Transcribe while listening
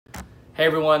Hey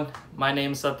everyone, my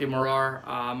name is Satya Morar.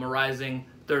 I'm a rising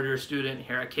third-year student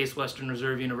here at Case Western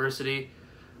Reserve University.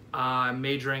 I'm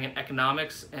majoring in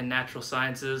economics and natural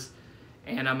sciences,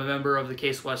 and I'm a member of the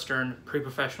Case Western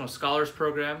Pre-Professional Scholars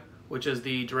Program, which is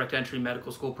the direct entry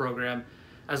medical school program,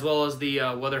 as well as the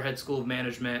Weatherhead School of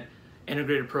Management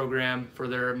integrated program for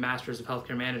their Masters of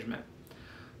Healthcare Management.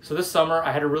 So this summer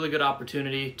I had a really good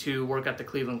opportunity to work at the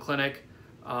Cleveland Clinic,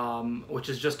 which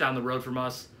is just down the road from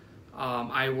us.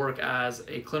 I work as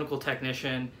a clinical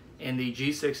technician in the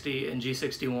G60 and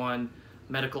G61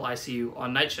 medical ICU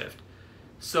on night shift.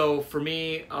 So for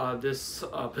me, this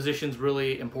position is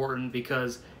really important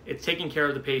because it's taking care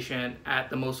of the patient at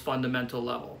the most fundamental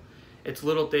level. It's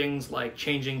little things like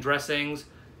changing dressings,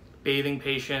 bathing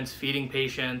patients, feeding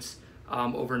patients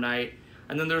overnight.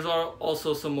 And then there's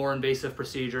also some more invasive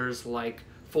procedures like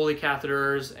Foley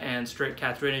catheters and straight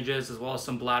cath drainages, as well as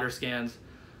some bladder scans.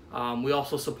 We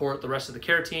also support the rest of the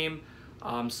care team,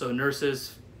 so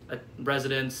nurses,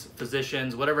 residents,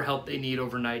 physicians, whatever help they need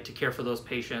overnight to care for those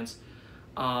patients.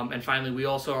 And finally, we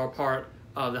also are part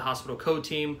of the hospital code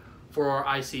team for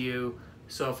our ICU,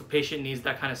 so if a patient needs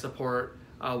that kind of support,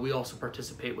 we also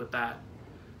participate with that.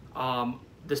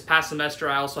 This past semester,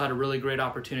 I also had a really great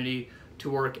opportunity to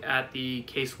work at the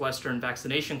Case Western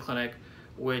Vaccination Clinic,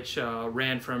 which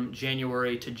ran from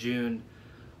January to June.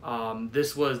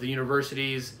 This was the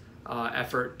university's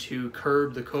effort to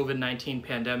curb the COVID-19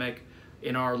 pandemic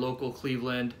in our local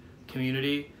Cleveland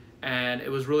community, and it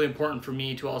was really important for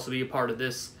me to also be a part of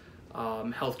this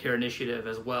healthcare initiative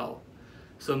as well.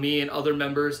 So me and other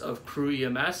members of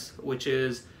CWRU EMS, which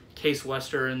is Case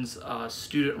Western's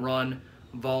student-run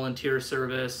volunteer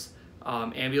service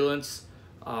ambulance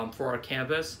for our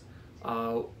campus,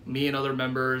 me and other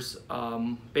members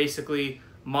basically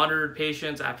monitored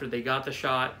patients after they got the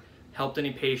shot, helped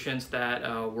any patients that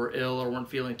were ill or weren't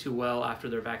feeling too well after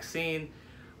their vaccine.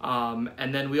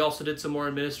 And then we also did some more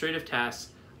administrative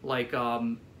tasks like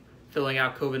filling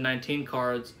out COVID-19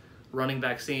 cards, running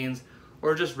vaccines,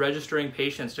 or just registering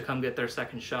patients to come get their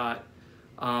second shot.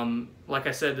 Like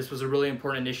I said, this was a really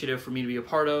important initiative for me to be a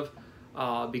part of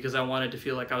because I wanted to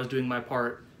feel like I was doing my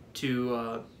part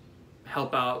to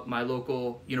help out my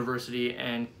local university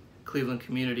and Cleveland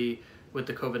community with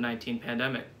the COVID-19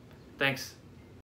 pandemic. Thanks.